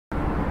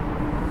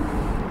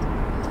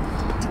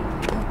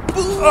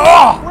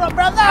Oh! What up,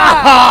 brother?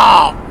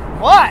 Ow!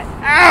 What?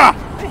 Ow!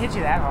 I didn't hit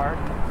you that hard.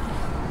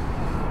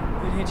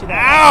 I didn't hit you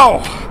that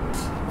hard.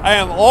 Ow! I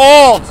am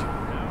old.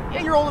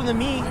 Yeah, you're older than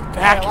me. My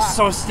back is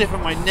so stiff in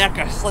my neck.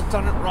 I slipped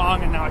on it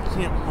wrong, and now I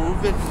can't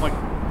move it. I'm like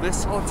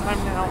this all the time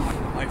now.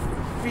 My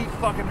feet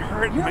fucking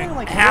hurt. You're My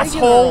like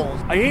asshole.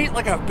 I ate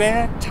like a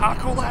bad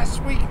taco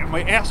last week, and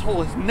my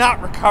asshole is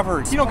not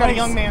recovered. You don't got a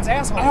young man's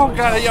asshole. I don't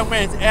got a young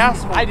man's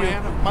asshole. I do.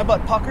 Man. My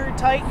butt puckered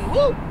tight, and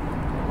woo,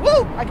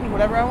 woo. I can do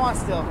whatever I want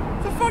still.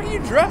 What the fuck are you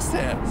dressed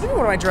as? What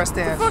am I dressed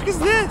as? What the fuck is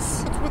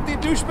this? It's with the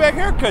douchebag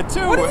haircut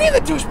too. What do you mean the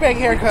douchebag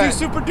haircut? The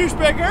super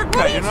douchebag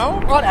haircut, you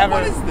know? Whatever.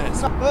 What is this?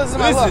 This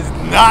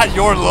is not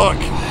your look.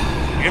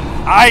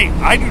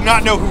 I do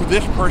not know who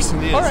this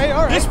person is. All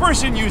right. This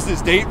person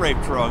uses date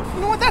rape drugs.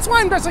 You know what? That's why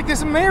I'm dressed like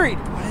this. I'm married.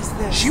 What is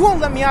this? She won't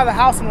let me out of the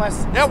house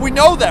unless Yeah, we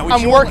know that.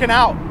 I'm working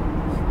out.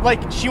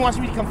 Like, she wants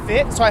me to come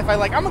fit, so if I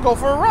I'm gonna go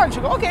for a run,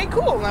 she'll go, okay,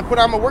 cool. And I put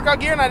on my workout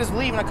gear and I just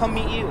leave and I come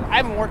meet you. I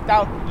haven't worked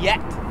out yet.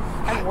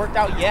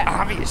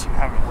 Obviously, you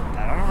haven't worked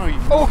out. I don't know you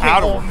know okay, how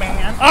to old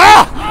man.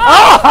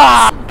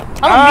 Ah!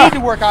 I don't need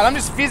to work out. I'm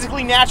just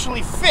physically,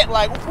 naturally fit.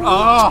 Like,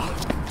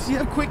 see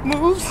them quick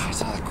moves? I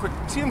saw the quick.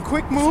 See them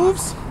quick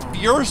moves?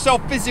 You're so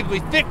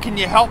physically fit. Can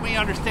you help me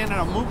understand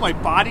how to move my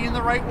body in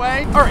the right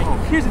way? All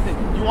right, here's the thing.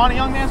 You want a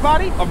young man's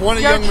body? I want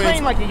a you young gotta man's.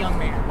 train like a young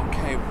man.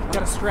 Okay. You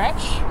gotta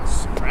stretch.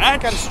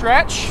 Stretch? Gotta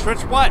stretch.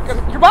 Stretch what?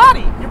 Your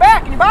body. Your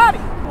back and your body.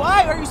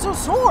 Why are you so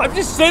sore? I'm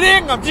just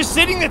sitting.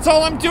 That's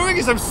all I'm doing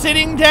is I'm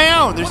sitting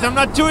down. I'm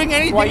not doing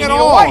anything Why, you at need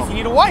all. A wife. You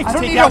need a wife. I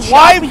don't take need out a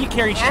wife. Shopping. You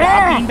carry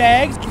shopping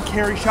bags. I can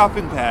carry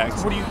shopping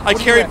bags. What do you? I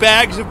carry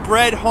bags of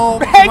bread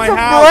home to Bags my of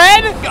house.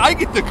 bread? I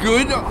get the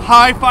good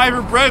high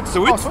fiber bread,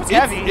 so it's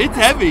heavy. It's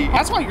heavy.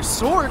 That's why you're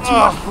sore. Too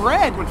much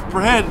bread. What's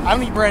bread? I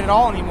don't eat bread at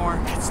all anymore.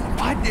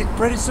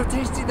 Bread is so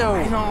tasty though.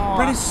 I know.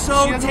 Bread is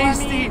so She doesn't let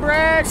me tasty. eat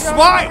bread.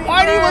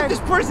 Why do you let this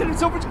person have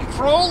so much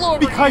control over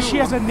Because you? she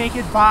has a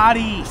naked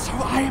body. So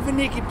I have a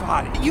naked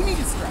body. You need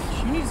to stretch.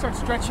 You need to start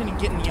stretching and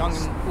getting young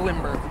and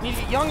limber. You need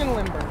to get young and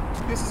limber.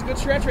 This is a good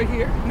stretch right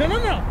here. No.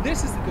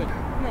 This is the good.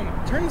 No.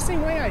 Turn the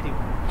same way I do.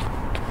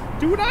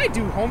 Do what I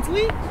do,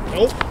 Holmesley.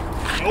 Nope.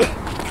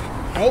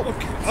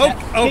 Okay.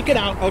 Kick it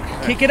out.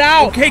 Okay. Kick it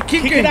out. Okay,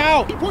 kick it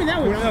out. Keep pointing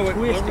that way.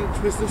 Twist it.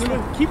 Twist this way.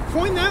 Keep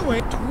pointing that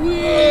way.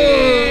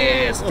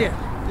 Twist it.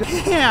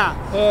 Yeah.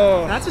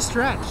 Oh. That's a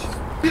stretch.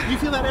 You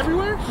feel that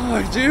everywhere? Oh,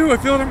 I do. I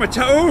feel it on my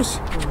toes.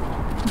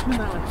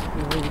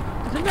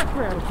 Isn't that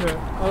fair? Okay.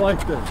 I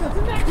like this.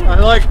 Isn't that fair? I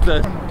like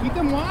this. Keep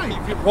them wide.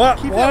 What?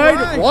 Keep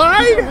Wide?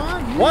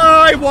 Wide?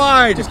 Why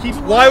wide? Just keep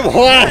it wide.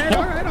 Wide.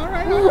 All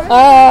right.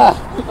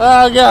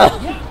 Oh God.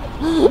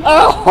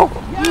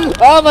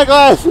 Oh my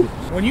glasses.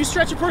 When you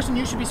stretch a person,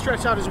 you should be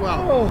stretched out as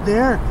well. Oh,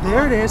 there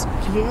it is.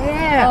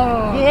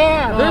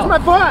 Yeah, there's my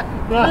butt.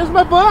 There's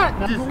my butt.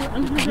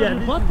 I'm gonna grab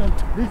your butt then.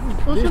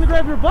 I was gonna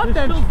grab your butt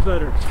then. This feels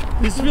better.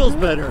 This feels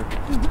better.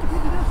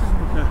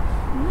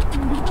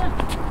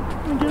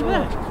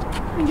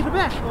 Get it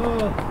back.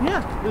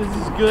 Yeah. This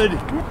is good.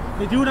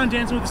 They do it on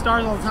Dancing with the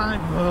Stars all the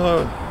time.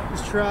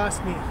 Just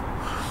trust me.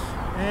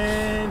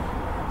 And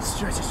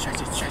stretch it.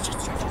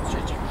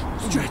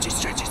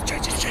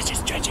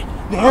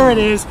 There it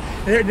is.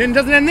 There, then it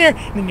doesn't end there.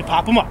 And then you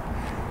pop them up.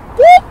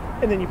 Whoop!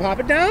 And then you pop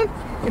it down.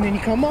 And then you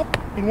come up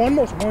in one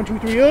motion. 1, 2,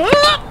 3.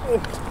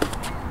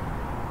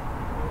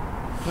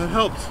 That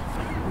helps.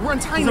 We're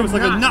untying It was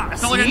like a knot. I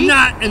felt like a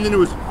knot, and then it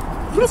was.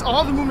 Puts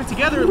all the movement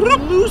together. It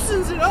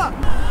loosens it up.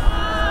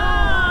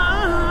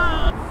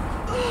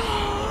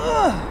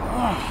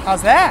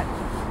 How's that?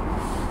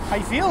 How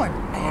you feeling?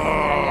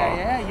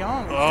 Yeah,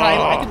 young.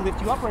 I could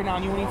lift you up right now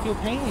and you wouldn't even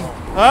feel pain.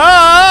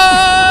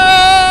 Higher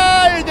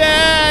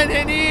than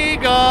an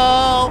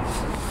eagle.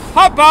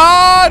 Hop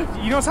on!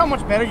 You notice how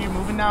much better you're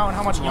moving now and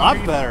how much younger A lot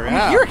you're better, I mean,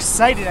 yeah. you're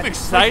excited. I'm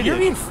excited. Like, you're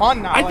being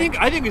fun now. I think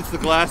it's the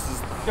glasses.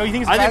 Oh, you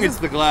think it's the I glasses? think it's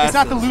the glasses. It's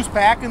not the loose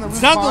back and the loose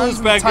It's not the buns loose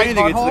and back tight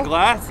anything. It's the butthole.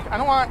 glass. I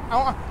don't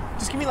want.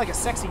 Just give me like a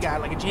sexy guy,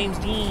 like a James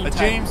Dean. A type.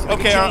 James. Like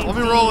Okay, let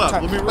me roll up.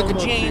 Let me roll like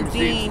up. a James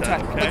Dean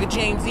type. Okay? Like a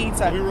James Dean type.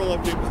 Let me roll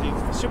up James Dean.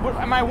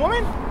 Am I a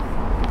woman?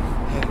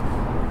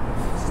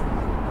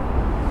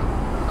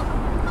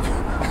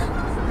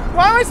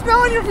 Why am I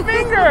smelling your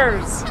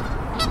fingers?